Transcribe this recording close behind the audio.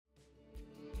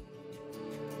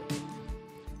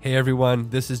Hey everyone,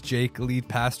 this is Jake, lead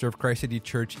pastor of Christ City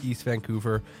Church, East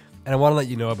Vancouver, and I want to let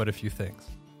you know about a few things.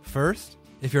 First,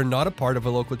 if you're not a part of a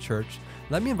local church,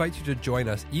 let me invite you to join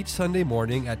us each Sunday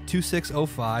morning at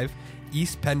 2605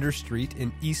 East Pender Street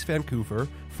in East Vancouver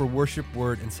for worship,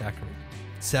 word, and sacrament.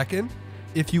 Second,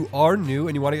 if you are new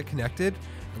and you want to get connected,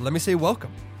 let me say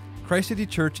welcome. Christ City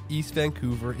Church, East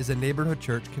Vancouver is a neighborhood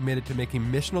church committed to making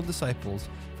missional disciples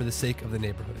for the sake of the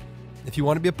neighborhood. If you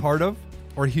want to be a part of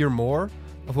or hear more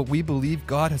of what we believe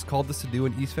God has called us to do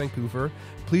in East Vancouver,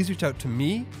 please reach out to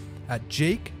me at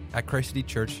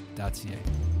jake@christcitychurch.ca.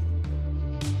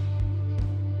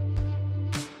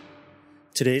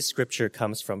 Today's scripture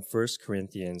comes from 1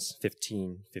 Corinthians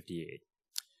 15:58.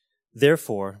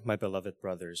 Therefore, my beloved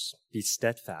brothers, be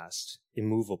steadfast,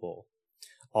 immovable,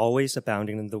 always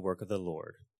abounding in the work of the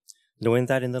Lord, knowing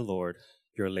that in the Lord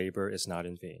your labor is not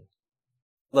in vain.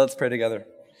 Let's pray together.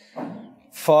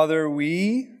 Father,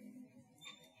 we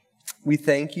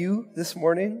thank you this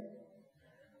morning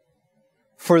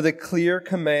for the clear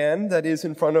command that is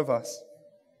in front of us.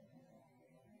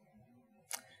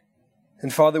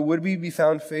 And Father, would we be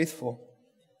found faithful?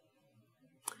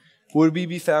 Would we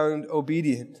be found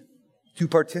obedient to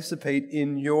participate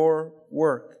in your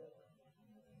work?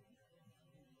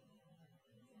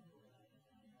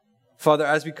 Father,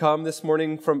 as we come this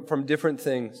morning from different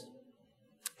things,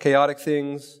 chaotic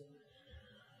things,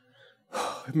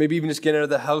 maybe even just getting out of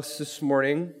the house this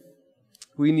morning,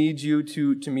 we need you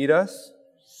to meet us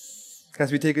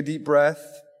as we take a deep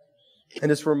breath and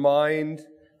just remind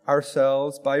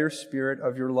ourselves by your Spirit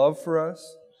of your love for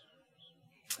us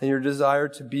and your desire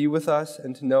to be with us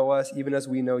and to know us even as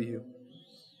we know you.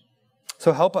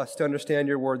 So help us to understand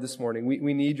your word this morning.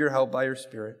 We need your help by your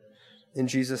Spirit. In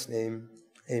Jesus' name,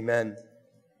 amen.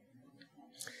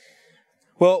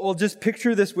 Well, just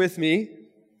picture this with me.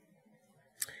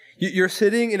 You're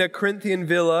sitting in a Corinthian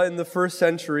villa in the first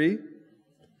century.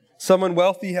 Someone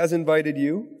wealthy has invited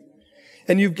you.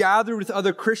 And you've gathered with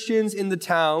other Christians in the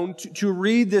town to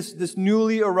read this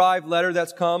newly arrived letter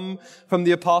that's come from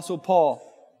the Apostle Paul.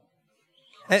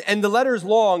 And the letter is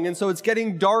long, and so it's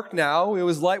getting dark now. It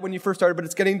was light when you first started, but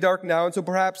it's getting dark now. And so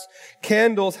perhaps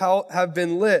candles have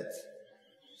been lit.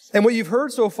 And what you've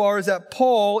heard so far is that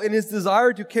Paul, in his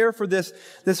desire to care for this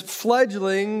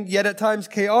fledgling, yet at times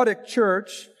chaotic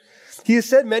church, he has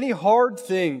said many hard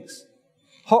things,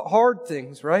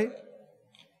 right?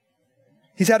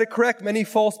 He's had to correct many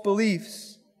false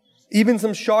beliefs, even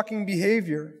some shocking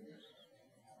behavior.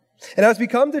 And as we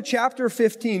come to chapter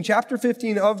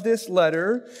 15 of this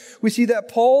letter, we see that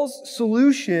Paul's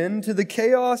solution to the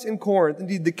chaos in Corinth,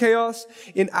 indeed the chaos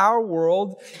in our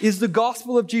world, is the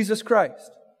gospel of Jesus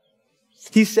Christ.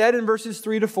 He said in verses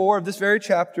 3-4 of this very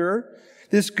chapter,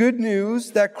 this good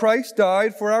news that Christ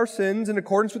died for our sins in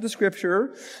accordance with the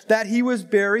Scripture, that He was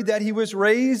buried, that He was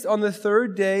raised on the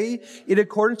third day in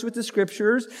accordance with the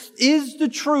Scriptures, is the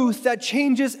truth that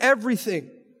changes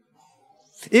everything.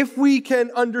 If we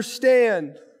can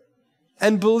understand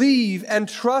and believe and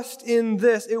trust in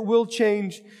this, it will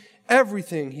change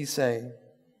everything, he's saying.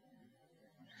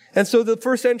 And so the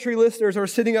first century listeners are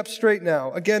sitting up straight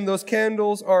now. Again, those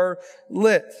candles are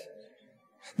lit.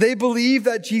 They believe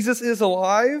that Jesus is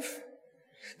alive.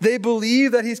 They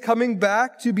believe that He's coming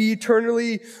back to be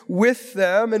eternally with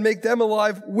them and make them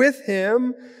alive with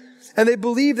Him. And they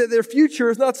believe that their future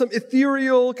is not some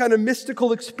ethereal kind of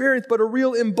mystical experience, but a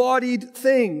real embodied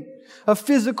thing, a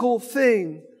physical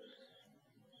thing.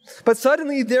 But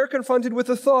suddenly they're confronted with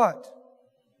a thought.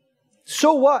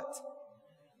 So what?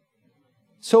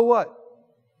 So what?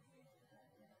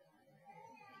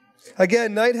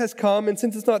 Again, night has come, and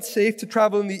since it's not safe to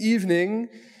travel in the evening,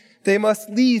 they must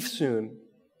leave soon.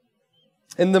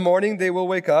 In the morning, they will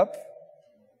wake up.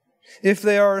 If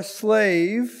they are a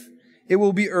slave, it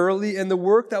will be early, and the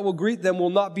work that will greet them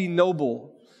will not be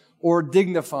noble or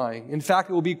dignifying. In fact,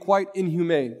 it will be quite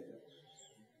inhumane.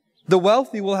 The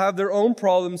wealthy will have their own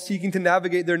problems seeking to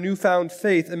navigate their newfound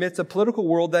faith amidst a political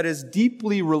world that is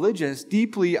deeply religious,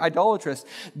 deeply idolatrous,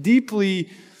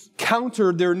 deeply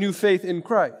countered their new faith in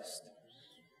Christ.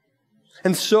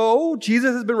 And so,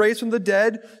 Jesus has been raised from the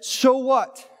dead. So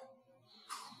what?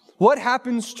 What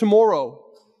happens tomorrow?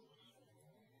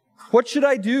 What should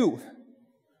I do?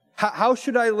 How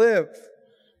should I live?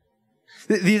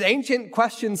 These ancient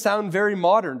questions sound very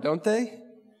modern, don't they?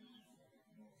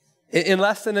 In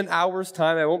less than an hour's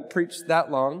time, I won't preach that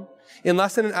long. In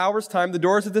less than an hour's time, the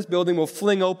doors of this building will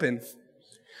fling open.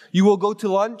 You will go to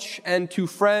lunch and to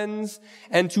friends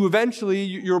and to eventually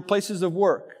your places of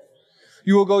work.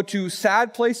 You will go to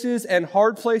sad places and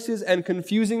hard places and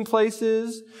confusing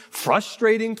places,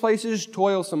 frustrating places,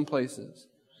 toilsome places.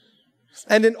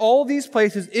 And in all these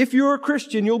places, if you're a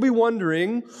Christian, you'll be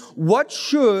wondering, what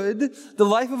should the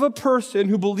life of a person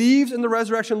who believes in the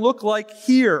resurrection look like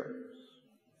here?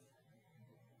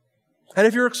 And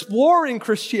if you're exploring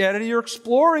Christianity, you're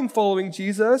exploring following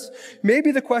Jesus,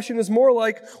 maybe the question is more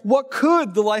like, what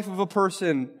could the life of a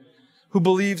person who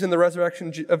believes in the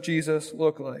resurrection of Jesus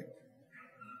look like?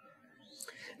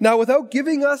 Now, without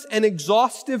giving us an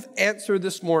exhaustive answer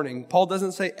this morning, Paul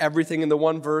doesn't say everything in the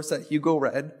one verse that Hugo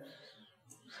read.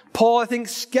 Paul, I think,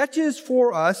 sketches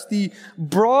for us the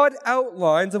broad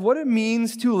outlines of what it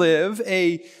means to live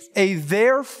a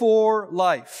therefore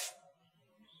life.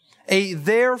 A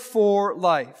therefore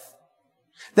life.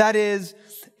 That is,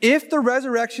 if the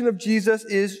resurrection of Jesus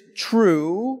is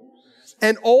true,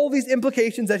 and all these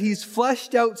implications that he's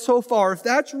fleshed out so far, if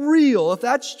that's real, if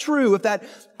that's true, if that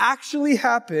actually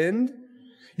happened,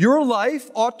 your life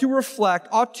ought to reflect,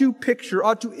 ought to picture,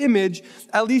 ought to image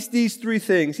at least these three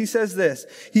things. He says this.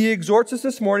 He exhorts us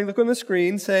this morning, look on the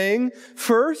screen, saying,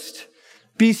 first,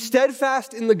 be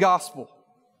steadfast in the gospel.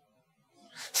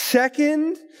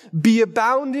 Second, be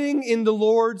abounding in the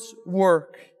Lord's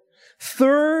work.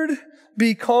 Third,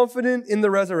 be confident in the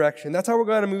resurrection. That's how we're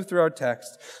going to move through our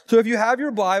text. So if you have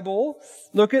your Bible,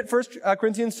 look at 1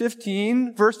 Corinthians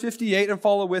 15, verse 58, and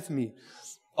follow with me.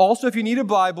 Also, if you need a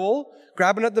Bible,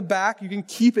 grab it at the back. You can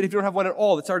keep it if you don't have one at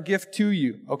all. It's our gift to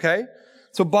you, okay?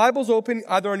 So Bible's open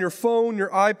either on your phone, your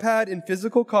iPad, in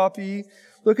physical copy.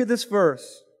 Look at this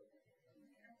verse.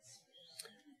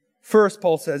 First,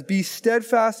 Paul says, be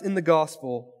steadfast in the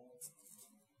gospel.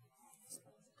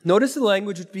 Notice the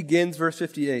language which begins verse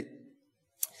 58.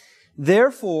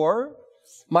 Therefore,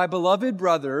 my beloved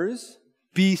brothers,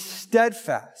 be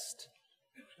steadfast,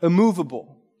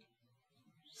 immovable.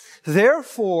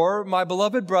 Therefore, my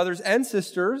beloved brothers and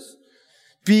sisters,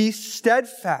 be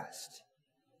steadfast,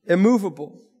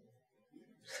 immovable.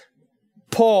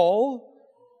 Paul,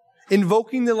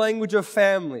 invoking the language of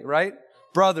family, right?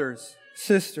 Brothers,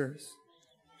 sisters.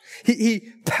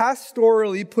 He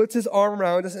pastorally puts his arm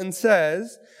around us and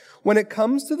says, when it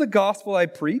comes to the gospel I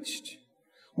preached,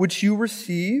 which you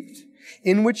received,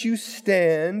 in which you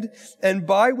stand, and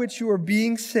by which you are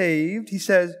being saved, he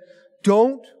says,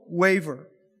 don't waver.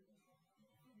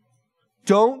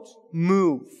 Don't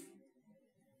move.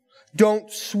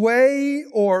 Don't sway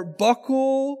or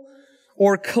buckle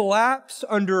or collapse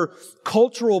under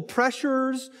cultural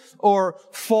pressures or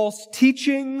false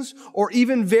teachings or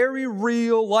even very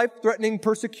real life-threatening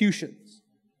persecutions.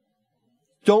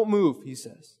 Don't move, he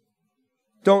says.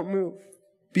 Don't move.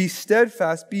 Be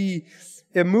steadfast. Be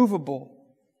immovable.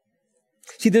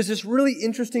 See, there's this really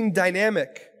interesting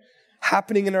dynamic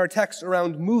happening in our text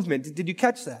around movement. Did you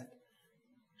catch that?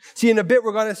 See, in a bit,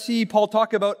 we're going to see Paul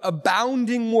talk about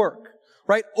abounding work,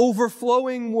 right?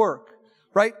 Overflowing work,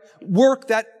 right? Work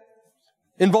that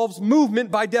involves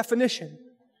movement by definition.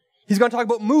 He's going to talk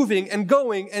about moving and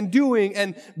going and doing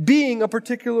and being a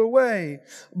particular way.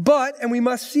 But, and we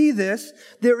must see this,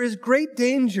 there is great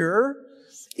danger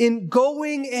in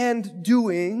going and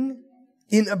doing,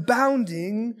 in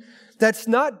abounding, that's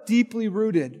not deeply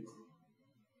rooted.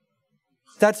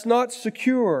 That's not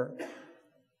secure.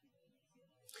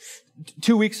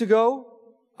 2 weeks ago,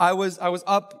 I was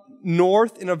up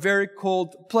north in a very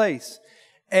cold place.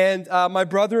 And my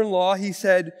brother-in-law, he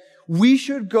said, we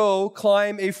should go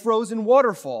climb a frozen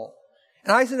waterfall.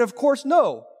 And I said, of course,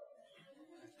 no.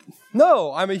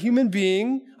 No, I'm a human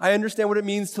being. I understand what it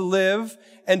means to live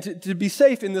and to be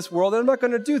safe in this world, and I'm not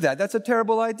going to do that. That's a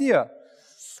terrible idea.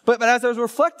 But as I was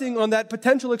reflecting on that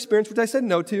potential experience, which I said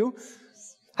no to,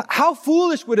 how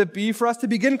foolish would it be for us to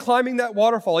begin climbing that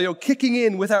waterfall, kicking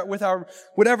in with our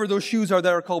whatever those shoes are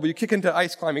that are called, but you kick into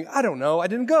ice climbing. I don't know. I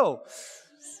didn't go.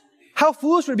 How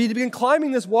foolish would it be to begin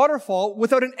climbing this waterfall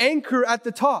without an anchor at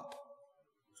the top,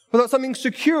 without something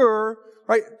secure,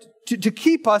 right, to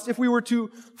keep us if we were to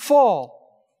fall.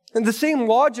 And the same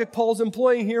logic Paul's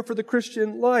employing here for the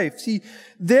Christian life. See,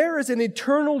 there is an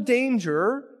eternal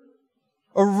danger,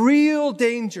 a real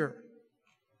danger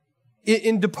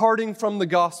in departing from the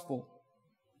gospel.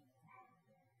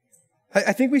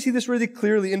 I think we see this really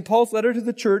clearly in Paul's letter to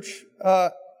the church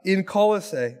in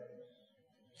Colossae.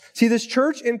 See, this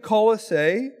church in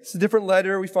Colossae, it's a different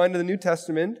letter we find in the New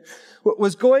Testament,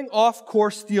 was going off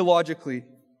course theologically.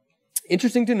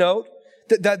 Interesting to note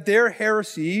that their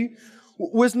heresy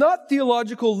was not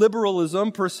theological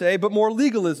liberalism per se, but more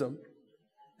legalism.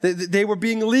 They were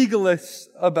being legalists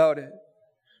about it,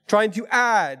 trying to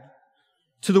add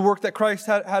to the work that Christ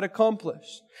had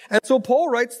accomplished. And so Paul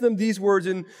writes them these words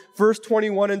in verse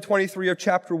 21 and 23 of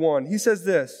chapter 1. He says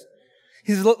this.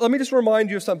 He says, let me just remind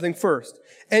you of something first.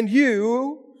 And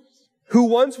you, who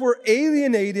once were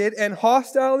alienated and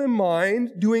hostile in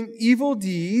mind, doing evil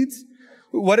deeds.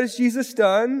 What has Jesus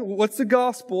done? What's the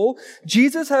gospel?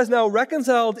 Jesus has now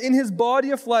reconciled in his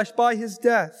body of flesh by his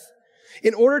death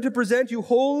in order to present you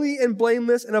holy and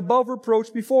blameless and above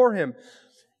reproach before him.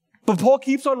 But Paul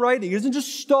keeps on writing. He doesn't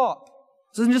just stop.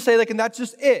 He doesn't just say, and that's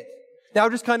just it. Now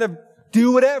just kind of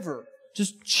do whatever.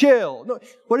 Just chill. No.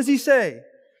 What does he say?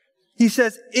 He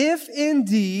says, if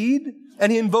indeed,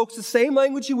 and he invokes the same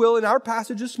language he will in our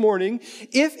passage this morning,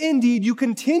 if indeed you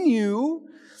continue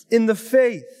in the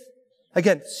faith,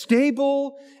 again,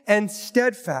 stable and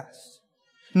steadfast,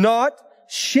 not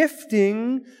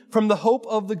shifting from the hope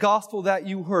of the gospel that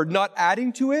you heard, not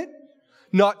adding to it,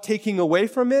 not taking away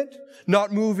from it,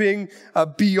 not moving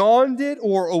beyond it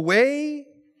or away,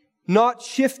 not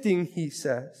shifting, he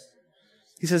says.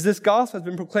 He says, this gospel has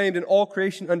been proclaimed in all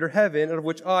creation under heaven, of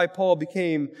which I, Paul,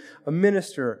 became a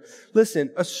minister.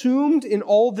 Listen, assumed in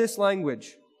all this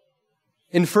language,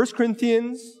 in 1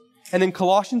 Corinthians and in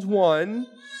Colossians 1,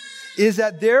 is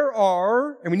that there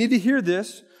are, and we need to hear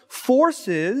this,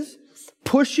 forces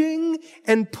pushing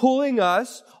and pulling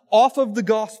us off of the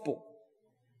gospel.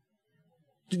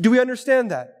 Do we understand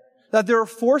that? That there are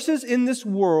forces in this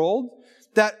world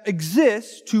that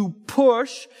exist to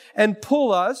push and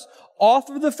pull us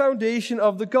off of the foundation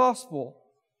of the gospel.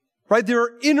 Right? There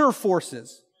are inner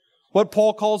forces, what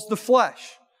Paul calls the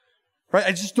flesh. Right?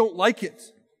 I just don't like it.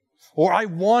 Or I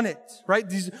want it. Right?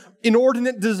 These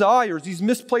inordinate desires, these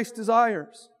misplaced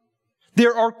desires.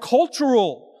 There are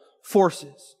cultural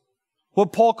forces,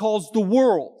 what Paul calls the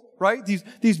world. Right?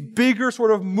 These bigger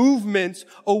sort of movements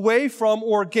away from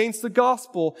or against the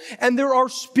gospel. And there are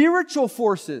spiritual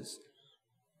forces,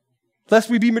 lest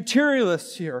we be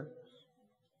materialists here,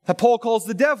 that Paul calls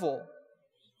the devil.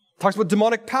 Talks about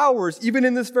demonic powers, even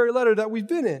in this very letter that we've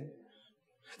been in.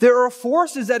 There are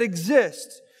forces that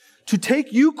exist to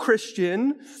take you,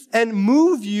 Christian, and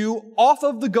move you off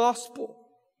of the gospel.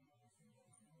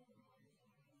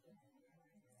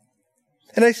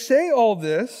 And I say all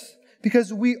this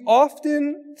because we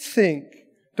often think,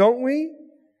 don't we,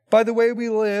 by the way we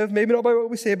live, maybe not by what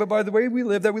we say, but by the way we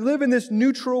live, that we live in this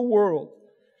neutral world.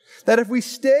 That if we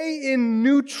stay in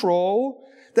neutral,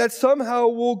 that somehow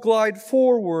we'll glide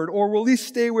forward, or we'll at least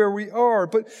stay where we are.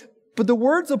 But the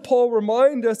words of Paul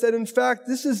remind us that in fact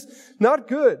this is not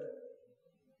good.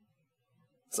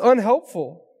 It's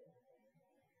unhelpful.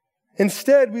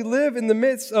 Instead, we live in the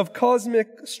midst of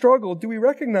cosmic struggle. Do we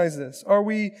recognize this? Are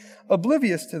we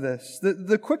oblivious to this?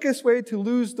 The quickest way to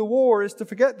lose the war is to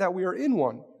forget that we are in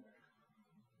one.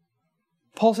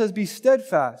 Paul says, be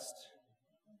steadfast,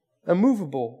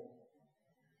 immovable.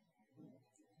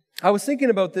 I was thinking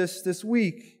about this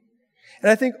week, and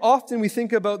I think often we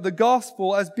think about the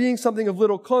gospel as being something of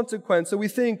little consequence. So we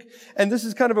think, and this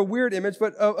is kind of a weird image,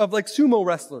 but of like sumo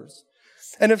wrestlers.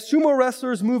 And if sumo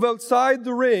wrestlers move outside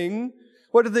the ring,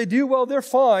 what do? Well, they're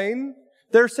fine.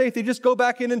 They're safe. They just go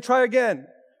back in and try again.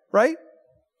 Right?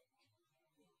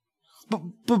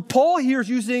 But Paul here is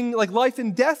using like life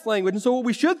and death language. And so what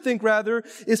we should think rather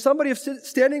is somebody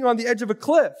standing on the edge of a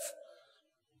cliff.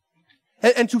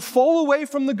 And to fall away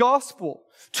from the gospel,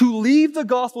 to leave the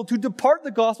gospel, to depart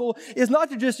the gospel is not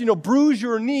to just, bruise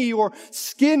your knee or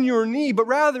skin your knee, but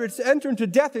rather it's to enter into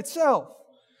death itself.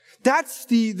 That's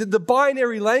the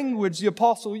binary language the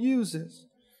apostle uses.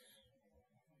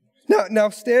 Now,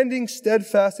 standing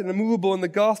steadfast and immovable in the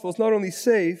gospel is not only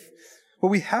safe, what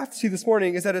we have to see this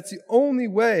morning is that it's the only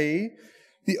way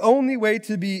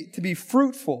to be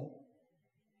fruitful,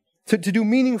 to do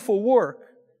meaningful work.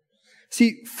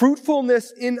 See,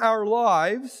 fruitfulness in our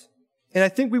lives, and I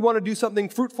think we want to do something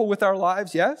fruitful with our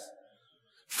lives, yes?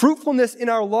 Fruitfulness in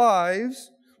our lives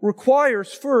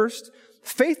requires first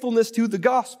faithfulness to the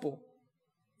gospel.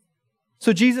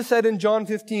 So Jesus said in John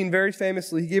 15, very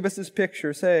famously, he gave us this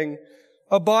picture saying,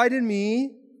 abide in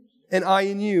me and I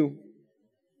in you.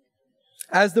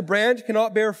 As the branch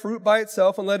cannot bear fruit by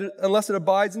itself unless it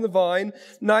abides in the vine,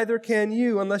 neither can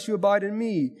you unless you abide in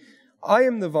me. I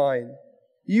am the vine.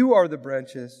 You are the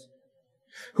branches.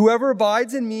 Whoever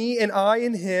abides in me and I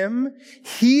in him,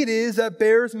 he it is that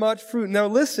bears much fruit. Now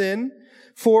listen,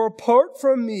 for apart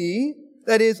from me,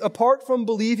 that is, apart from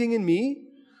believing in me,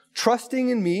 trusting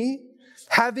in me,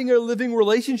 having a living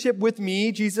relationship with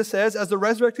me, Jesus says, as the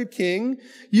resurrected King,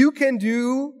 you can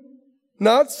do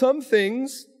not some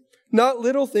things, not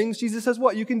little things. Jesus says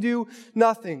what? You can do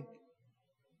nothing.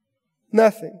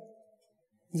 Nothing.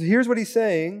 So here's what he's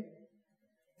saying.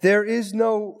 There is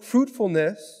no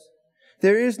fruitfulness,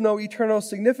 there is no eternal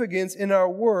significance in our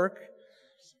work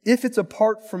if it's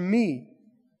apart from me.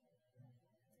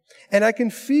 And I can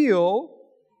feel,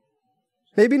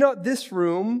 maybe not this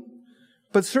room,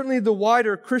 but certainly the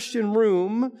wider Christian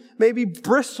room, maybe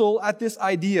bristle at this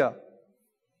idea.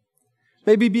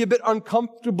 Maybe be a bit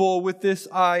uncomfortable with this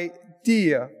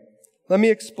idea. Let me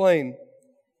explain.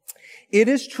 It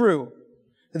is true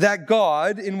that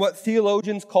God, in what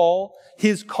theologians call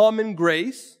His common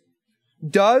grace,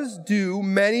 does do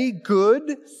many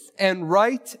good and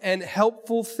right and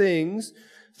helpful things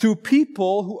through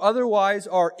people who otherwise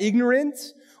are ignorant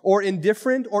or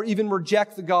indifferent or even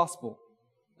reject the gospel.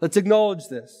 Let's acknowledge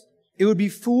this. It would be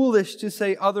foolish to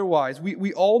say otherwise.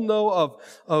 We all know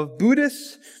of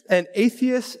Buddhists and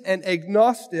atheists and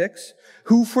agnostics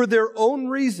who, for their own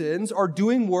reasons, are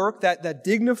doing work that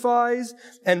dignifies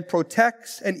and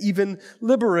protects and even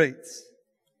liberates.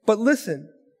 But listen,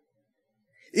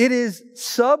 it is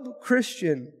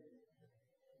sub-Christian.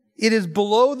 It is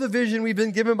below the vision we've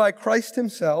been given by Christ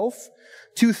Himself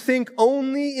to think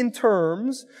only in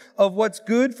terms of what's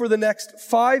good for the next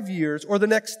 5 years or the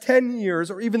next 10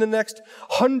 years or even the next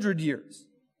 100 years.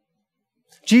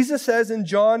 Jesus says in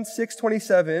John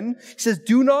 6:27, He says,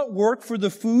 "Do not work for the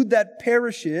food that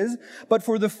perishes, but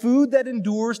for the food that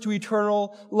endures to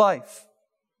eternal life."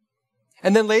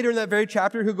 And then later in that very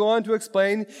chapter, he'll go on to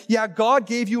explain, yeah, God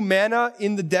gave you manna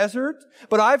in the desert,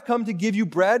 but I've come to give you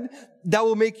bread that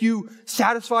will make you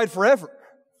satisfied forever.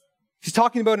 He's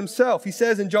talking about Himself. He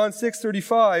says in John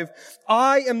 6:35,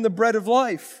 "I am the bread of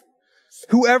life.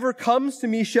 Whoever comes to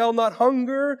me shall not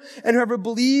hunger, and whoever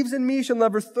believes in me shall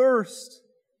never thirst."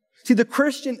 See, the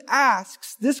Christian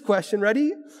asks this question,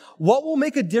 ready? What will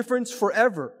make a difference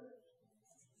forever?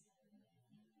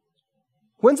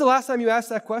 When's the last time you asked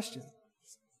that question?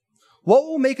 What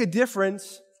will make a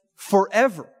difference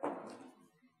forever?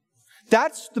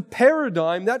 That's the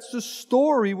paradigm, that's the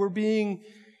story we're being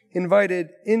invited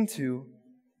into.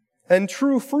 And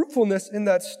true fruitfulness in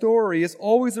that story is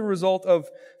always a result of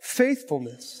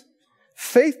faithfulness.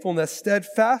 Faithfulness,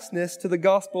 steadfastness to the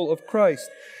gospel of Christ.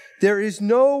 There is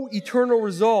no eternal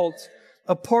result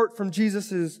apart from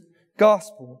Jesus'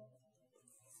 gospel.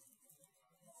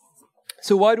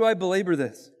 So why do I belabor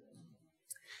this?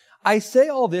 I say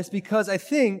all this because I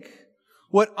think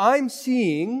what I'm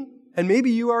seeing, and maybe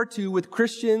you are too, with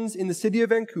Christians in the city of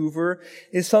Vancouver,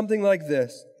 is something like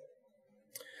this.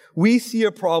 We see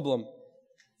a problem.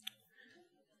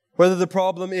 Whether the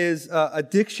problem is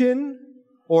addiction,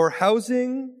 or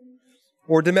housing,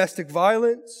 or domestic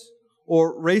violence,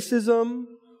 or racism,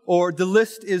 or the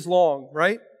list is long,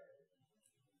 right?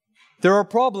 There are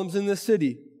problems in this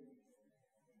city.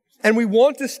 And we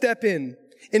want to step in.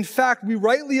 In fact, we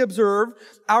rightly observe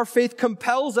our faith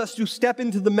compels us to step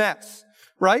into the mess,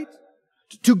 right?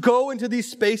 To go into these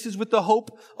spaces with the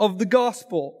hope of the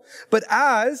gospel. But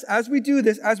as we do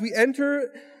this, as we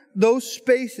enter those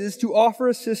spaces to offer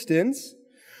assistance,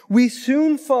 we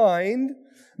soon find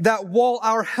that while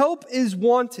our help is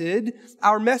wanted,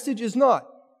 our message is not.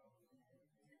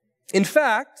 In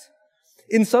fact,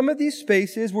 in some of these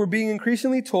spaces, we're being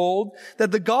increasingly told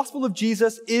that the gospel of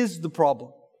Jesus is the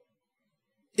problem.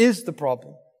 Is the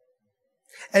problem.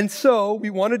 And so we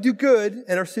want to do good,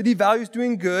 and our city values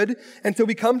doing good, and so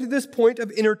we come to this point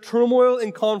of inner turmoil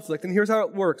and conflict. And here's how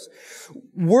it works.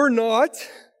 We're not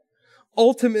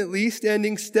ultimately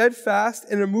standing steadfast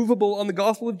and immovable on the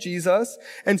gospel of Jesus,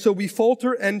 and so we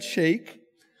falter and shake,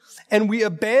 and we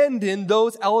abandon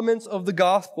those elements of the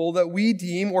gospel that we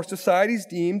deem, or society's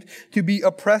deemed, to be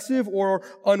oppressive or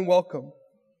unwelcome.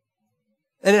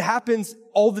 And it happens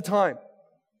all the time.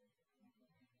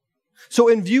 So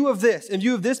in view of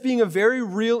this being a very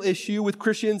real issue with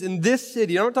Christians in this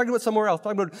city, I'm not talking about somewhere else,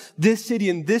 I'm talking about this city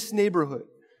and this neighborhood.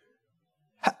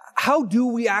 How do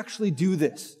we actually do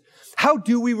this? How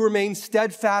do we remain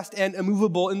steadfast and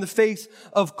immovable in the face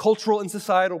of cultural and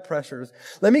societal pressures?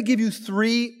 Let me give you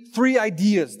three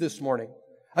ideas this morning.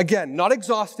 Again, not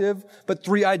exhaustive, but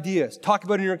 3 ideas. Talk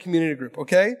about it in your community group,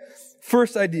 okay?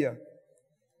 First idea.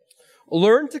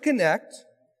 Learn to connect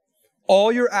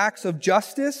all your acts of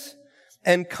justice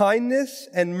and kindness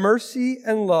and mercy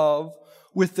and love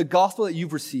with the gospel that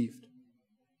you've received.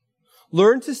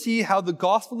 Learn to see how the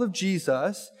gospel of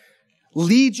Jesus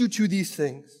leads you to these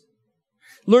things.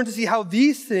 Learn to see how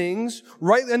these things,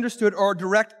 rightly understood, are a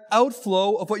direct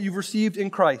outflow of what you've received in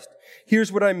Christ.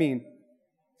 Here's what I mean.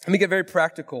 Let me get very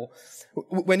practical.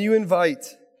 When you invite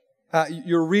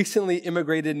your recently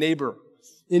immigrated neighbor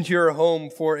into your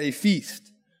home for a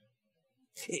feast,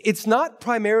 it's not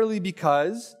primarily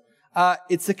because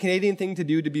it's a Canadian thing to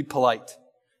do to be polite,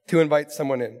 to invite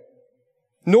someone in.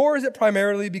 Nor is it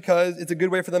primarily because it's a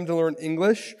good way for them to learn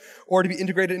English or to be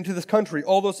integrated into this country.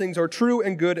 All those things are true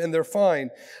and good and they're fine.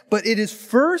 But it is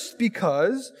first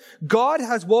because God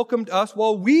has welcomed us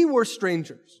while we were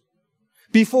strangers.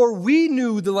 before we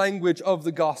knew the language of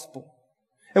the gospel.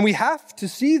 And we have to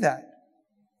see that.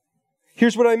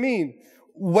 Here's what I mean.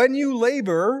 When you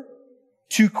labor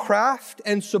to craft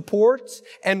and support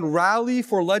and rally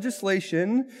for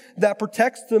legislation that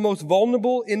protects the most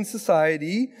vulnerable in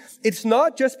society, it's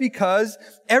not just because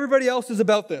everybody else is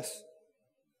about this.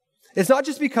 It's not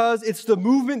just because it's the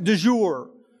movement du jour,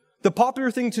 the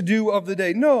popular thing to do of the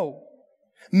day. No.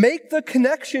 Make the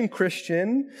connection,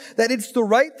 Christian, that it's the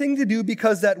right thing to do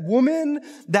because that woman,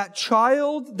 that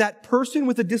child, that person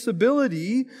with a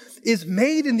disability is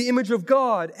made in the image of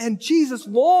God. And Jesus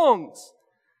longs,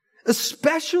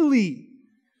 especially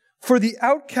for the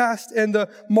outcast and the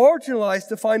marginalized,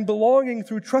 to find belonging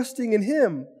through trusting in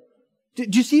Him. Do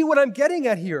you see what I'm getting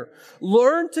at here?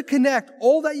 Learn to connect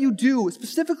all that you do,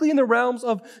 specifically in the realms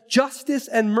of justice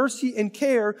and mercy and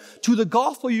care, to the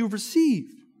gospel you've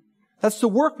received. That's the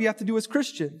work we have to do as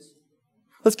Christians.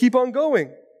 Let's keep on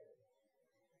going.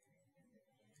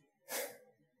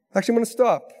 Actually, I'm going to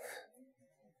stop.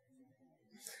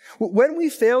 When we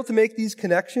fail to make these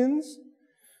connections,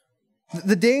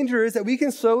 the danger is that we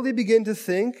can slowly begin to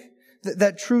think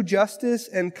that true justice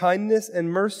and kindness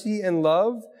and mercy and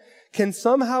love can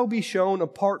somehow be shown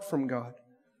apart from God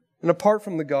and apart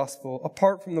from the gospel,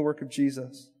 apart from the work of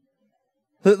Jesus.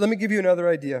 Let me give you another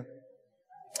idea.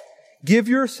 Give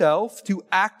yourself to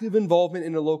active involvement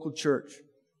in a local church.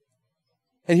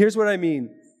 And here's what I mean.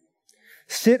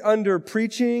 Sit under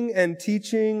preaching and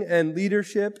teaching and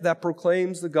leadership that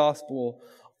proclaims the gospel,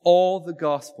 all the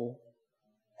gospel.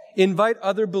 Invite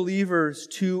other believers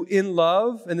to, in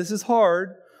love, and this is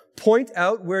hard, point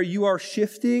out where you are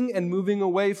shifting and moving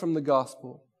away from the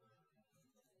gospel.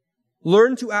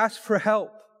 Learn to ask for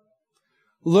help.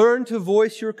 Learn to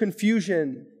voice your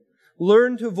confusion.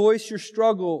 Learn to voice your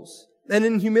struggles. And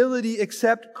in humility,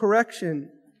 accept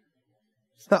correction.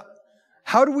 Now,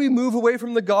 how do we move away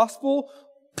from the gospel?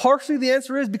 Partially the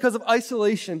answer is because of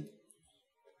isolation.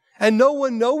 And no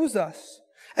one knows us.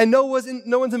 And no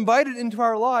one's invited into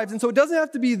our lives. And so it doesn't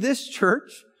have to be this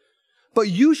church, but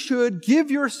you should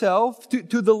give yourself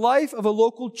to the life of a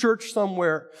local church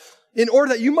somewhere in order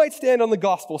that you might stand on the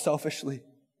gospel selfishly.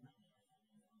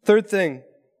 Third thing,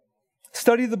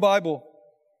 study the Bible.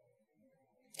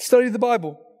 Study the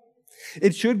Bible.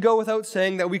 It should go without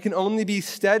saying that we can only be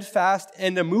steadfast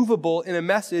and immovable in a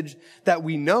message that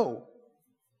we know.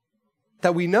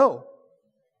 That we know.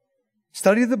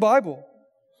 Study the Bible.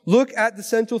 Look at the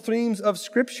central themes of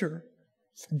Scripture.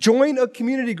 Join a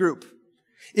community group.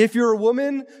 If you're a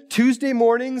woman, Tuesday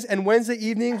mornings and Wednesday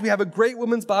evenings, we have a great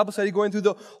women's Bible study going through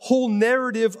the whole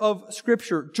narrative of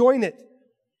Scripture. Join it.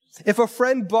 If a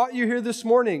friend brought you here this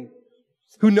morning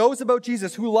who knows about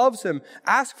Jesus, who loves Him,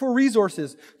 ask for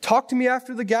resources. Talk to me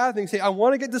after the gathering. Say, I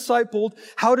want to get discipled.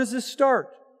 How does this start?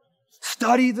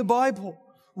 Study the Bible.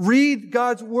 Read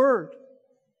God's Word.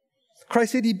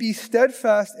 Christ said, be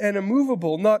steadfast and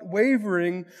immovable, not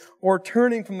wavering or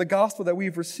turning from the gospel that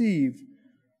we've received.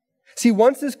 See,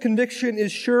 once this conviction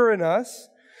is sure in us,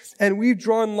 and we've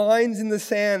drawn lines in the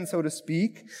sand, so to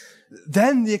speak,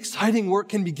 then the exciting work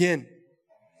can begin.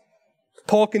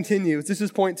 Paul continues. This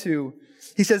is point 2.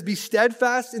 He says, be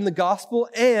steadfast in the gospel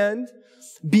and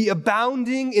be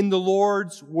abounding in the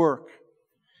Lord's work.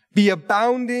 Be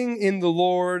abounding in the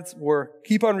Lord's work.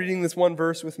 Keep on reading this one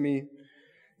verse with me.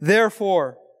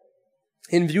 Therefore,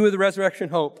 in view of the resurrection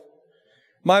hope,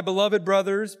 my beloved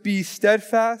brothers, be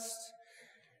steadfast,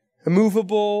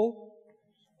 immovable,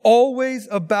 always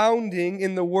abounding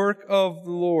in the work of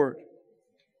the Lord.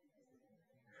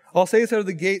 I'll say this out of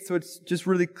the gate so it's just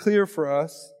really clear for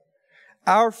us.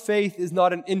 Our faith is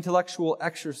not an intellectual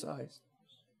exercise.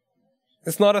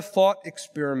 It's not a thought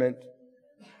experiment.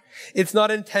 It's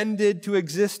not intended to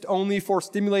exist only for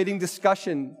stimulating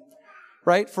discussion,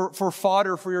 right? For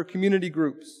fodder for your community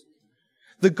groups.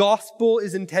 The gospel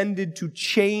is intended to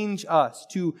change us,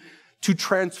 to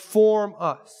transform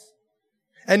us.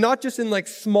 And not just in like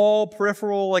small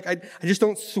peripheral, like I just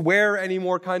don't swear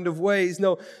anymore kind of ways.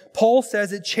 No, Paul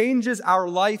says it changes our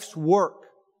life's work,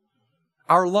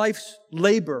 our life's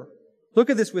labor. Look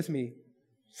at this with me.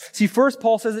 See, first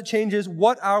Paul says it changes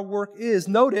what our work is.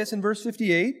 Notice in verse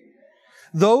 58,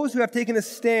 those who have taken a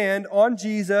stand on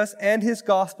Jesus and His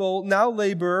gospel now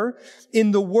labor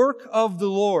in the work of the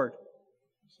Lord.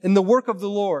 In the work of the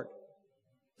Lord.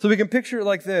 So we can picture it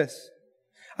like this.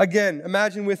 Again,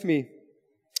 imagine with me.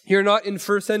 You're not in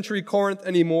first century Corinth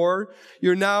anymore.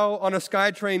 You're now on a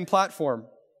SkyTrain platform.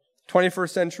 21st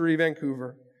century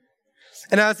Vancouver.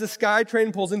 And as the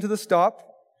SkyTrain pulls into the stop,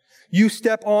 you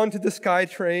step onto the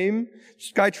SkyTrain,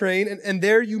 and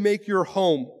there you make your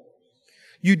home.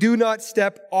 You do not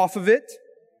step off of it.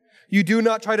 You do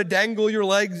not try to dangle your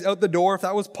legs out the door if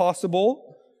that was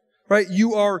possible, right?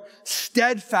 You are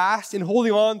steadfast in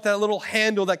holding on to that little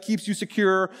handle that keeps you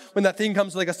secure when that thing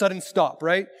comes to like a sudden stop,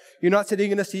 right? You're not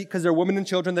sitting in a seat because there are women and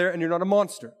children there and you're not a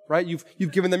monster, right?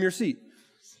 You've given them your seat.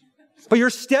 But you're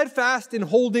steadfast in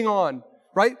holding on,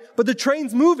 right? But the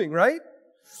train's moving, right?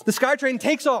 The SkyTrain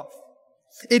takes off.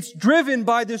 It's driven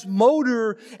by this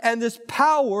motor and this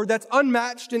power that's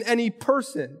unmatched in any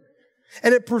person.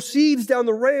 And it proceeds down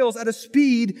the rails at a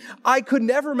speed I could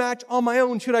never match on my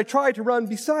own should I try to run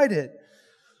beside it.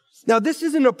 Now, this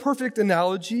isn't a perfect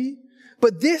analogy,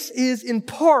 but this is in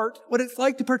part what it's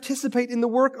like to participate in the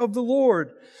work of the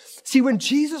Lord. See, when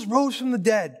Jesus rose from the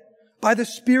dead by the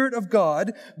Spirit of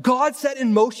God, God set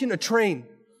in motion a train.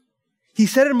 He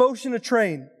set in motion a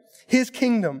train, His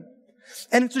kingdom.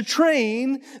 And it's a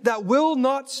train that will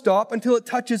not stop until it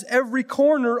touches every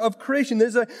corner of creation.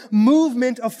 There's a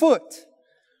movement afoot.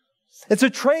 It's a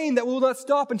train that will not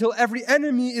stop until every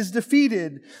enemy is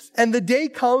defeated. And the day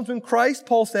comes when Christ,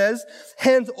 Paul says,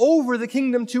 hands over the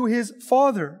kingdom to His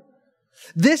Father.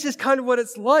 This is kind of what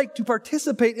it's like to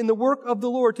participate in the work of the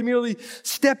Lord, to merely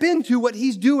step into what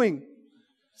He's doing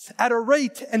at a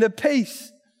rate and a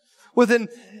pace with an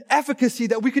efficacy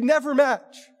that we could never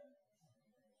match.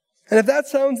 And if that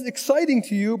sounds exciting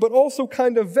to you, but also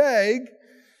kind of vague,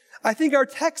 I think our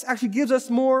text actually gives us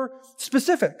more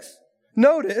specifics.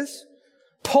 Notice,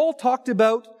 Paul talked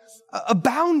about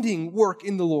abounding work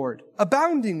in the Lord.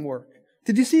 Abounding work.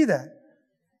 Did you see that?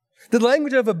 The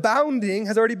language of abounding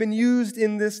has already been used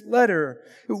in this letter.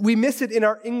 We miss it in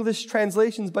our English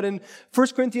translations, but in 1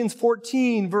 Corinthians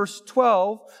 14, verse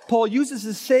 12, Paul uses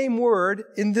the same word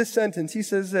in this sentence. He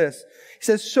says this. He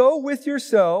says, "So with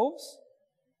yourselves,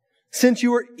 since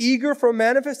you are eager for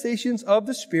manifestations of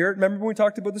the Spirit," remember when we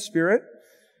talked about the Spirit?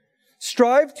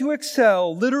 "Strive to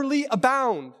excel," literally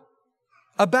abound.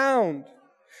 Abound.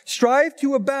 Strive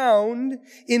to abound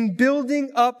in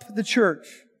building up the church.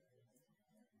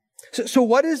 So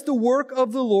what is the work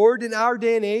of the Lord in our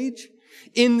day and age?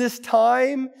 In this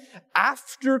time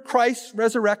after Christ's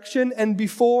resurrection and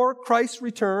before Christ's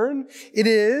return, it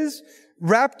is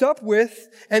wrapped up with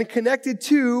and connected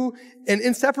to and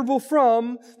inseparable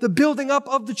from the building up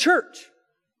of the church.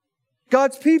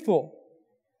 God's people.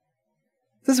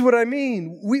 This is what I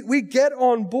mean. We get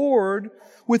on board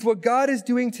with what God is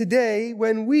doing today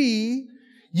when we,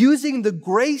 using the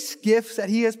grace gifts that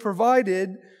He has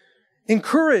provided,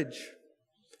 encourage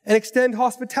and extend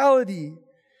hospitality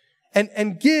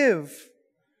and give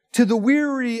to the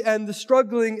weary and the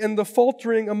struggling and the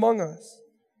faltering among us.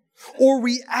 Or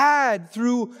we add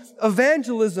through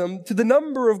evangelism to the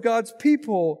number of God's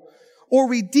people. Or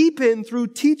we deepen through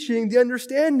teaching the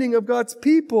understanding of God's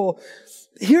people.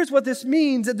 Here's what this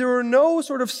means, that there are no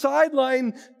sort of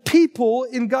sideline people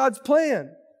in God's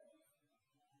plan.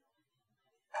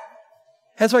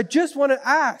 And so I just want to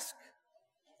ask,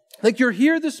 like you're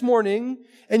here this morning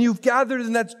and you've gathered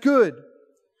and that's good.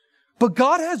 But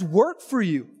God has work for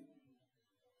you.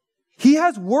 He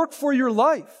has work for your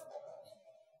life.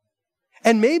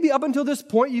 And maybe up until this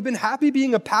point, you've been happy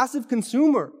being a passive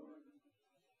consumer.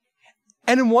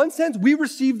 And in one sense, we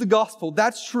receive the gospel.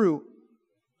 That's true.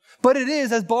 But it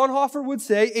is, as Bonhoeffer would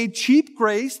say, a cheap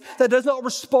grace that does not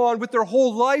respond with their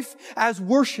whole life as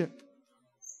worship.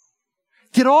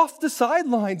 Get off the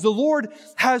sidelines. The Lord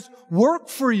has work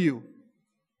for you.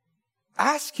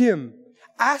 Ask Him.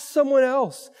 Ask someone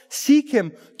else. Seek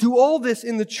Him. Do all this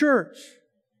in the church.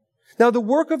 Now, the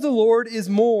work of the Lord is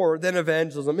more than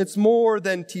evangelism. It's more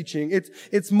than teaching.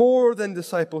 It's more than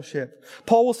discipleship.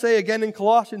 Paul will say again in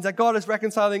Colossians that God is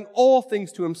reconciling all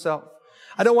things to Himself.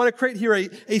 I don't want to create here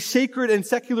a sacred and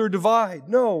secular divide.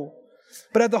 No.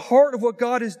 But at the heart of what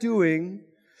God is doing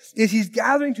is He's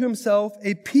gathering to Himself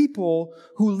a people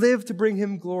who live to bring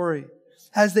Him glory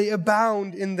as they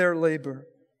abound in their labor.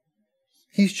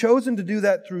 He's chosen to do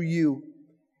that through you,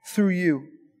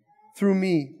 through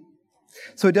me.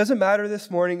 So it doesn't matter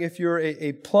this morning if you're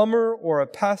a plumber or a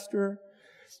pastor,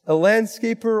 a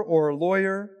landscaper or a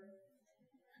lawyer.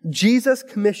 Jesus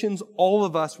commissions all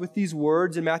of us with these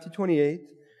words in Matthew 28,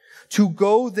 to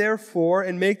go therefore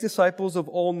and make disciples of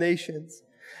all nations,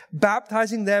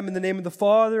 baptizing them in the name of the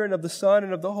Father and of the Son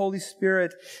and of the Holy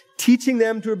Spirit, teaching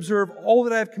them to observe all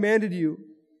that I have commanded you.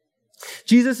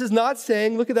 Jesus is not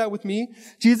saying, look at that with me,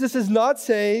 Jesus is not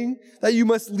saying that you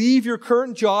must leave your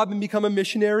current job and become a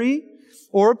missionary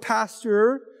or a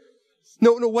pastor.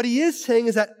 No, what He is saying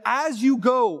is that as you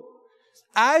go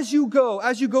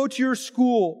to your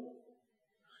school,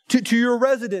 to your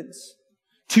residence,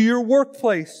 to your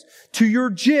workplace, to your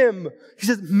gym, He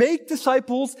says, make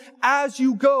disciples as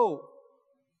you go.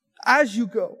 As you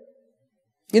go.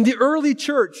 In the early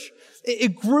church,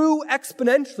 it grew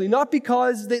exponentially, not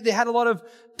because they had a lot of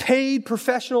paid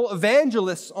professional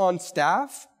evangelists on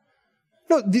staff.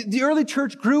 No, the early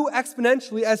church grew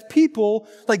exponentially as people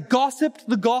gossiped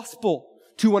the gospel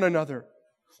to one another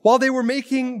while they were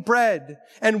making bread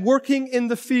and working in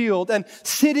the field and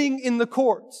sitting in the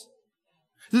courts.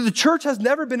 The church has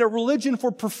never been a religion for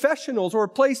professionals or a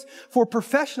place for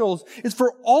professionals. It's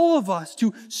for all of us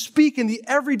to speak in the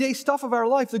everyday stuff of our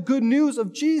life, the good news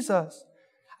of Jesus,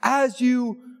 as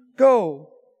you go.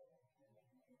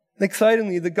 And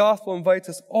excitingly, the gospel invites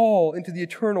us all into the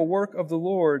eternal work of the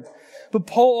Lord. But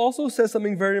Paul also says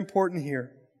something very important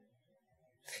here.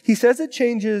 He says it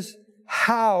changes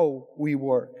how we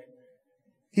work.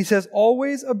 He says,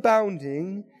 always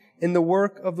abounding in the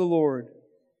work of the Lord.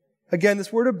 Again,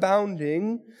 this word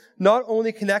abounding not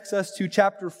only connects us to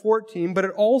chapter 14, but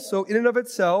it also, in and of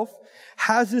itself,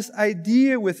 has this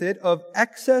idea with it of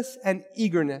excess and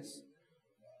eagerness.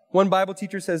 One Bible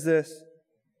teacher says this.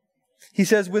 He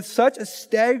says, with such a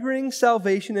staggering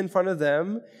salvation in front of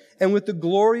them, and with the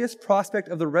glorious prospect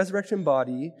of the resurrection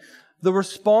body, the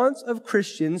response of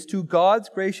Christians to God's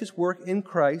gracious work in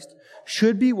Christ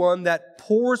should be one that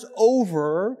pours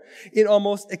over in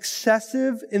almost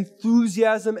excessive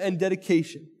enthusiasm and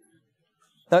dedication.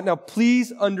 Now,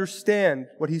 please understand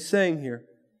what he's saying here.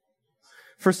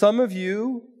 For some of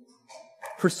you,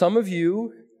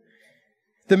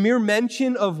 the mere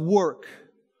mention of work,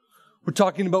 we're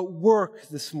talking about work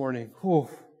this morning.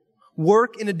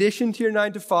 Work in addition to your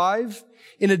 9 to 5,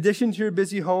 in addition to your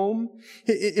busy home,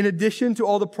 in addition to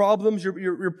all the problems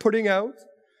you're putting out.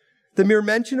 The mere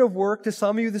mention of work to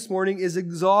some of you this morning is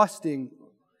exhausting,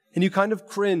 and you kind of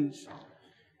cringe.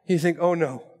 You think, oh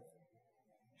no.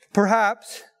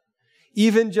 Perhaps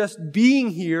even just being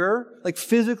here,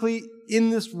 physically in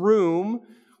this room,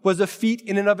 was a feat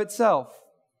in and of itself.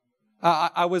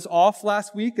 I was off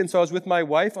last week, and so I was with my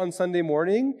wife on Sunday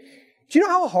morning. Do you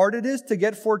know how hard it is to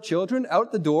get 4 children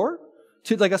out the door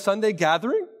to a Sunday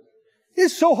gathering? It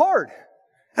is so hard.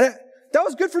 And that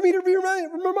was good for me to be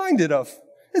reminded of.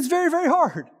 It's very, very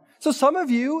hard. So some of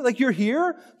you, you're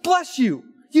here, bless you.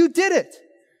 You did it.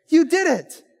 You did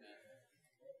it.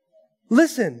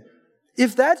 Listen,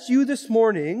 if that's you this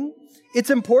morning, it's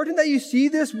important that you see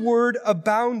this word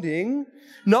abounding,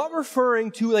 not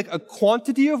referring to a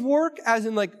quantity of work, as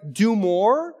in do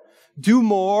more,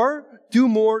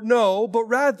 no, but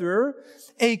rather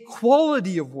a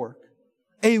quality of work,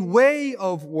 a way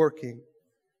of working.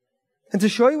 And to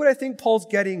show you what I think Paul's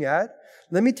getting at,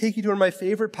 let me take you to one of my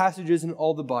favorite passages in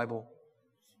all the Bible.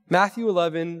 Matthew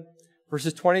 11,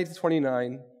 verses 28 to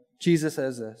 29, Jesus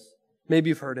says this. Maybe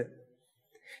you've heard it.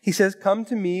 He says, come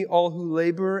to me, all who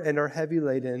labor and are heavy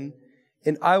laden,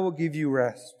 and I will give you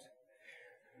rest.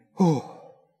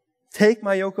 Take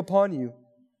my yoke upon you.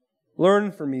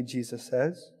 Learn from me, Jesus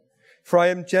says, for I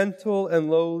am gentle and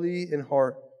lowly in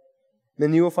heart,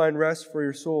 and you will find rest for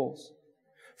your souls.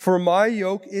 For my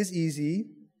yoke is easy,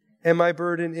 and my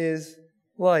burden is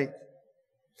light.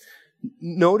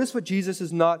 Notice what Jesus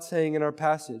is not saying in our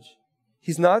passage.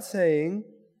 He's not saying,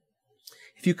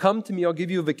 if you come to me, I'll give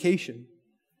you a vacation,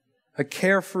 a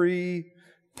carefree,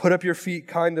 put up your feet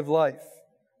kind of life.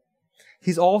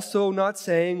 He's also not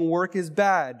saying work is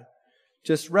bad,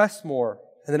 just rest more.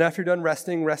 And then after you're done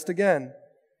resting, rest again.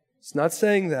 He's not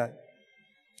saying that.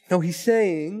 No, he's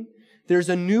saying there's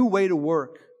a new way to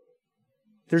work.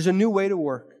 There's a new way to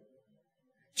work.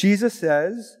 Jesus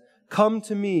says, come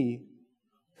to me.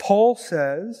 Paul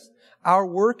says, our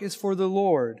work is for the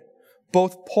Lord.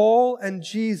 Both Paul and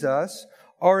Jesus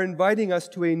are inviting us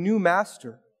to a new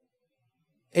master,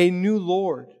 a new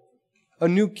Lord, a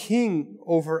new king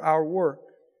over our work.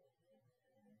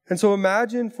 And so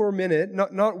imagine for a minute,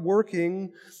 not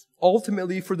working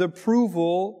ultimately for the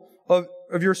approval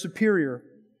of your superior.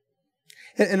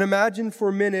 And imagine for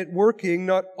a minute working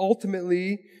not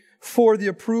ultimately for the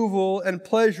approval and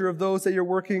pleasure of those that you're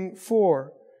working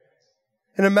for.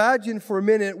 And imagine for a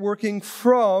minute working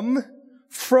from,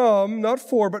 not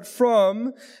for, but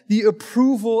from the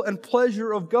approval and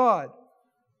pleasure of God,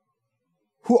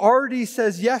 who already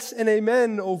says yes and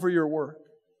amen over your work,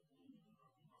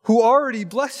 who already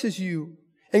blesses you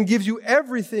and gives you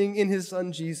everything in His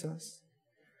Son Jesus.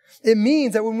 It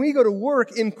means that when we go to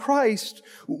work in Christ,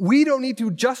 we don't need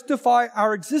to justify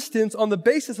our existence on the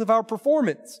basis of our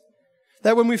performance.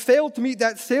 That when we fail to meet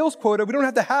that sales quota, we don't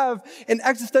have to have an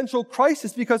existential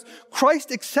crisis because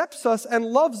Christ accepts us and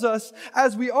loves us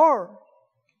as we are.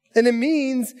 And it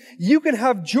means you can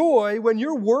have joy when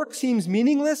your work seems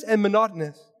meaningless and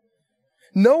monotonous,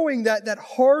 knowing that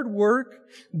hard work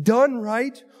done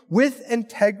right with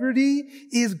integrity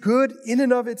is good in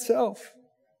and of itself.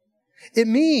 It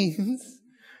means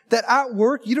that at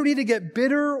work, you don't need to get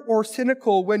bitter or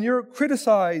cynical when you're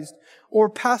criticized or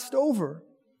passed over,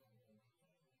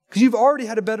 because you've already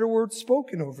had a better word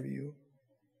spoken over you.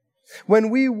 When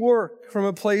we work from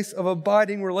a place of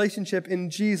abiding relationship in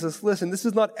Jesus, listen, this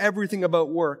is not everything about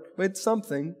work, but it's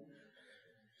something.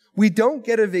 We don't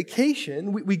get a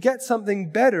vacation. We get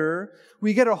something better.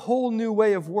 We get a whole new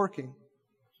way of working,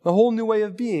 a whole new way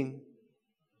of being,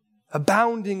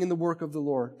 abounding in the work of the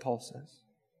Lord, Paul says.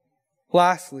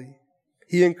 Lastly,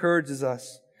 he encourages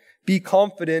us, be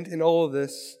confident in all of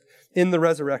this in the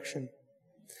resurrection.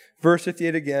 Verse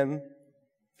 58 again,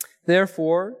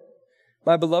 therefore,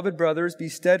 my beloved brothers, be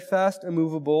steadfast,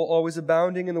 immovable, always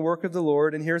abounding in the work of the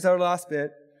Lord. And here's our last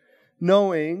bit,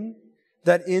 knowing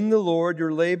that in the Lord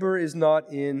your labor is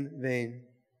not in vain.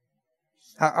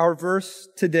 Our verse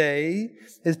today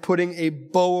is putting a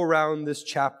bow around this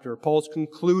chapter. Paul's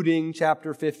concluding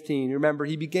chapter 15. Remember,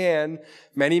 he began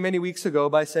many, many weeks ago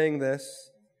by saying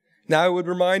this. Now I would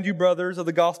remind you, brothers, of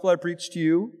the gospel I preached to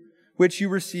you, which you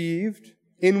received,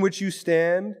 in which you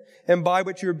stand, and by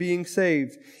which you're being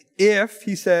saved. If,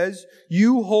 he says,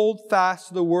 you hold fast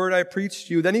to the word I preached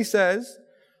to you, then he says,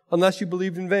 unless you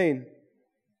believed in vain.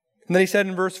 And then he said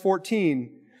in verse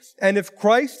 14, and if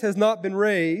Christ has not been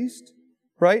raised,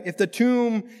 right? If the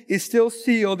tomb is still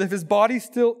sealed, if his body's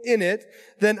still in it,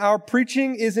 then our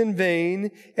preaching is in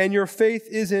vain and your faith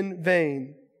is in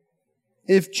vain.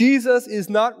 If Jesus is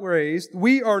not raised,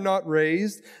 we are not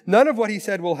raised. None of what he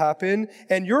said will happen,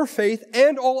 and your faith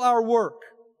and all our work,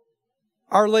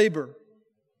 our labor,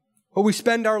 what we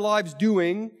spend our lives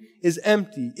doing is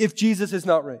empty if Jesus is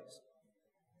not raised.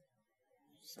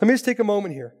 Let me just take a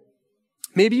moment here.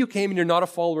 Maybe you came and you're not a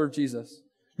follower of Jesus.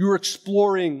 You were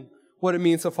exploring what it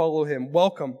means to follow him.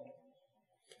 Welcome.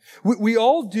 We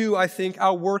all do, I think,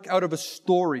 our work out of a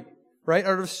story, right?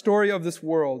 Out of a story of this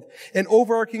world. An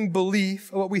overarching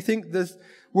belief of what we think this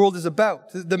world is about.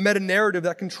 The meta-narrative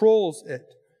that controls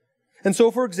it. And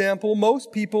so, for example,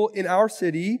 most people in our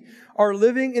city are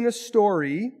living in a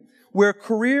story where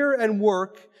career and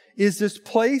work is this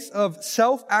place of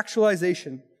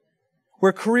self-actualization.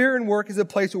 Where career and work is a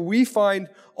place where we find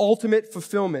ultimate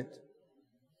fulfillment.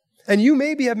 And you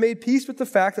maybe have made peace with the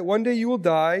fact that one day you will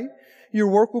die, your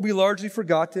work will be largely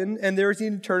forgotten, and there is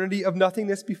an eternity of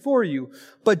nothingness before you.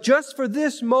 But just for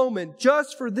this moment,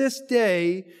 just for this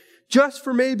day, just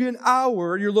for maybe an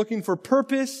hour, you're looking for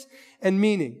purpose and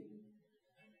meaning.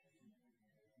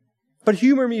 But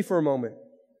humor me for a moment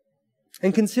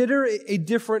and consider a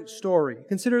different story.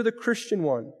 Consider the Christian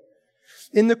one.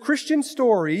 In the Christian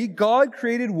story, God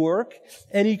created work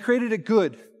and he created it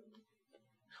good.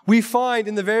 We find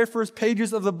in the very first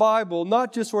pages of the Bible,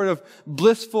 not just sort of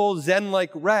blissful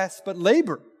Zen-like rest, but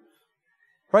labor.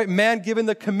 Right? Man given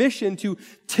the commission to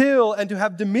till and to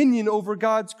have dominion over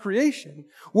God's creation.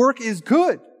 Work is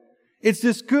good. It's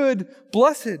this good,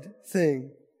 blessed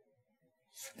thing.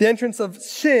 The entrance of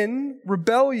sin,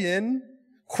 rebellion,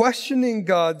 questioning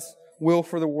God's will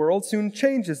for the world soon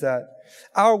changes that.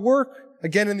 Our work,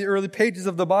 again in the early pages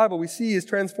of the Bible, we see is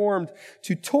transformed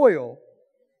to toil.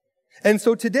 And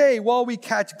so today, while we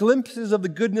catch glimpses of the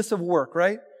goodness of work,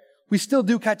 right? We still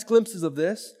do catch glimpses of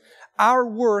this. Our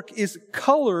work is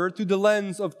colored through the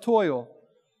lens of toil,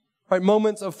 right?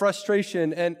 Moments of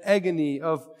frustration and agony,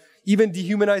 of even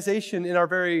dehumanization in our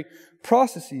very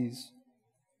processes.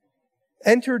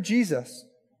 Enter Jesus.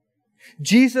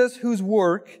 Jesus, whose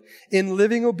work in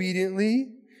living obediently,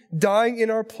 dying in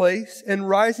our place, and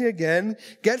rising again,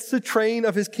 gets the train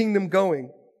of his kingdom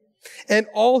going. And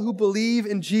all who believe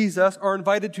in Jesus are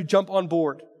invited to jump on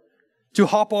board, to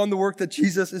hop on the work that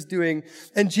Jesus is doing.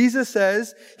 And Jesus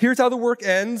says, here's how the work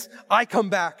ends. I come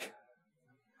back.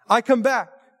 I come back.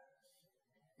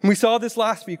 And we saw this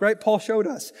last week, right? Paul showed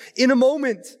us. In a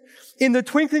moment, in the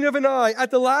twinkling of an eye,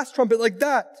 at the last trumpet, like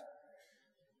that.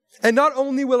 And not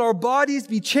only will our bodies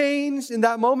be changed in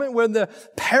that moment when the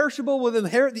perishable will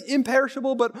inherit the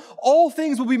imperishable, but all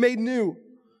things will be made new.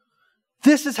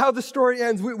 This is how the story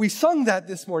ends. We sung that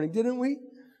this morning, didn't we?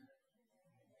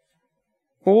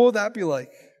 What will that be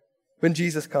like when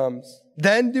Jesus comes?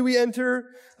 Then do we enter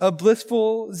a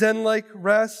blissful Zen-like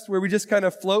rest where we just kind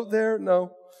of float there?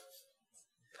 No.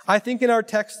 I think in our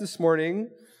text this morning,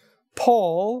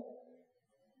 Paul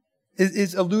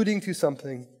is alluding to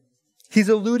something. He's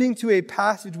alluding to a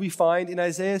passage we find in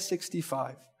Isaiah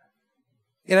 65.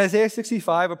 In Isaiah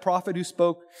 65, a prophet who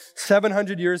spoke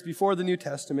 700 years before the New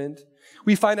Testament,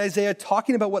 we find Isaiah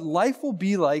talking about what life will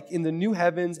be like in the new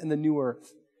heavens and the new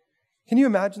earth. Can you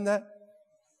imagine that?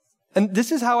 And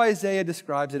this is how Isaiah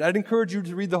describes it. I'd encourage you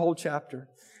to read the whole chapter.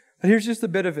 But here's just a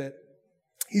bit of it.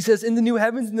 He says, in the new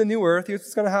heavens and the new earth, here's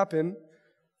what's going to happen.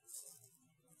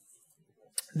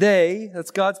 They, that's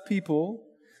God's people,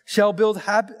 shall build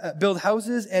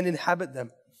houses and inhabit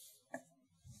them.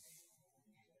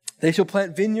 They shall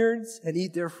plant vineyards and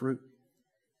eat their fruit.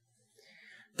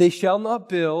 They shall not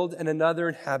build and another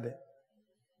inhabit.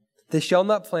 They shall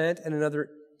not plant and another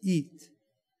eat.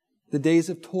 The days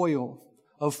of toil,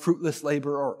 of fruitless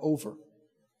labor are over.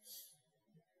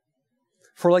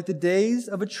 For like the days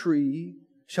of a tree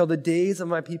shall the days of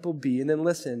my people be. And then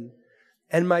listen,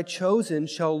 and my chosen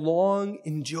shall long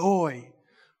enjoy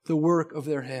the work of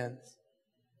their hands.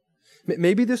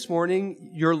 Maybe this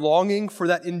morning you're longing for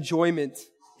that enjoyment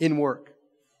in work.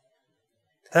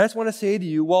 And I just want to say to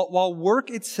you, while work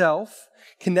itself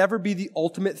can never be the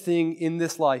ultimate thing in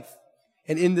this life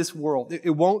and in this world,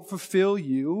 it won't fulfill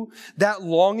you, that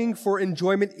longing for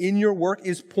enjoyment in your work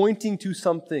is pointing to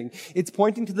something. It's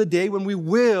pointing to the day when we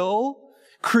will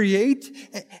create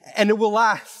and it will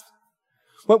last.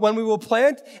 When we will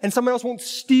plant and someone else won't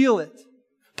steal it.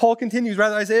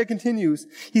 Isaiah continues.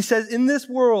 He says, in this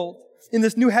world, in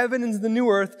this new heaven and the new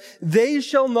earth, they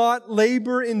shall not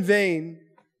labor in vain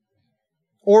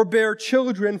or bear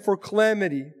children for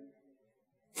calamity,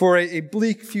 for a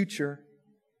bleak future.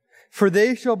 For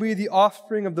they shall be the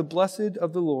offspring of the blessed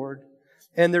of the Lord,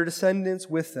 and their descendants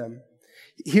with them.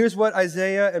 Here's what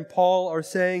Isaiah and Paul are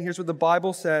saying. Here's what the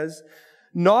Bible says.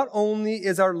 Not only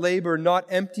is our labor not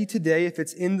empty today if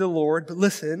it's in the Lord, but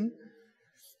listen,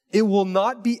 it will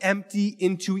not be empty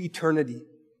into eternity.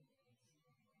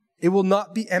 It will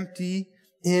not be empty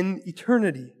in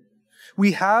eternity.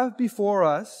 We have before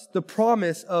us the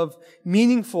promise of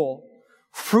meaningful,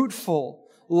 fruitful,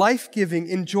 life-giving,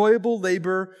 enjoyable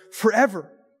labor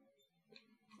forever.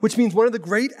 Which means one of the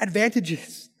great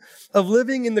advantages of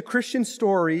living in the Christian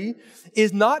story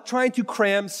is not trying to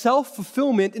cram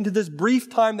self-fulfillment into this brief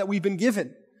time that we've been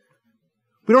given.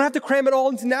 We don't have to cram it all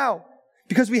into now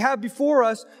because we have before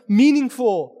us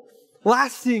meaningful,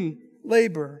 lasting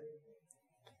labor.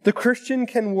 The Christian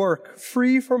can work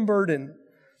free from burden,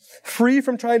 free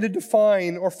from trying to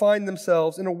define or find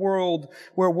themselves in a world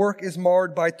where work is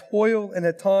marred by toil and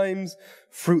at times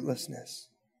fruitlessness.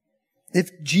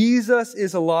 If Jesus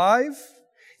is alive,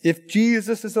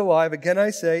 again I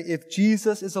say, if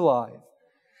Jesus is alive,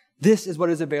 this is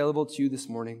what is available to you this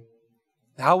morning.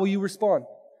 How will you respond?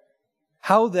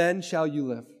 How then shall you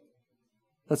live?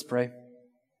 Let's pray.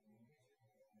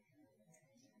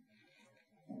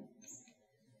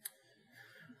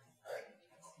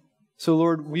 So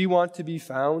Lord, we want to be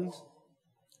found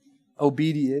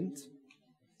obedient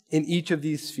in each of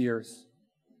these spheres.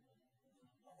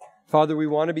 Father, we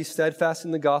want to be steadfast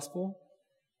in the gospel.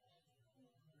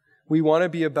 We want to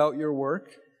be about your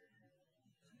work.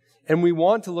 And we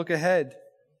want to look ahead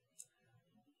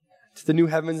to the new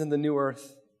heavens and the new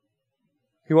earth.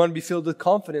 We want to be filled with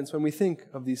confidence when we think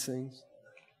of these things.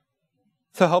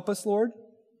 So help us, Lord.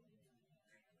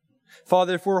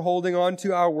 Father, if we're holding on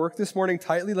to our work this morning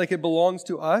tightly like it belongs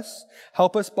to us,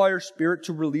 help us by your Spirit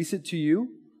to release it to you.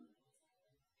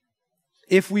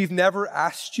 If we've never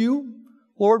asked you,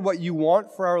 Lord, what you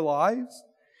want for our lives,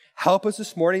 help us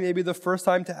this morning, maybe the first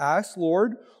time to ask,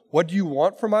 Lord, what do you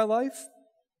want for my life?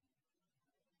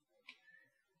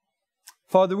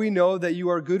 Father, we know that you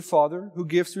are a good Father who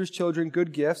gives to his children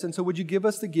good gifts. And so would you give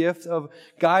us the gift of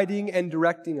guiding and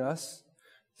directing us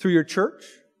through your church,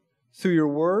 through your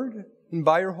word, and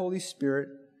by your Holy Spirit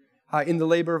in the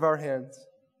labor of our hands.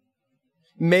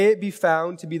 May it be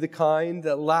found to be the kind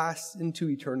that lasts into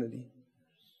eternity.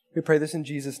 We pray this in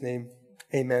Jesus' name.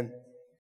 Amen.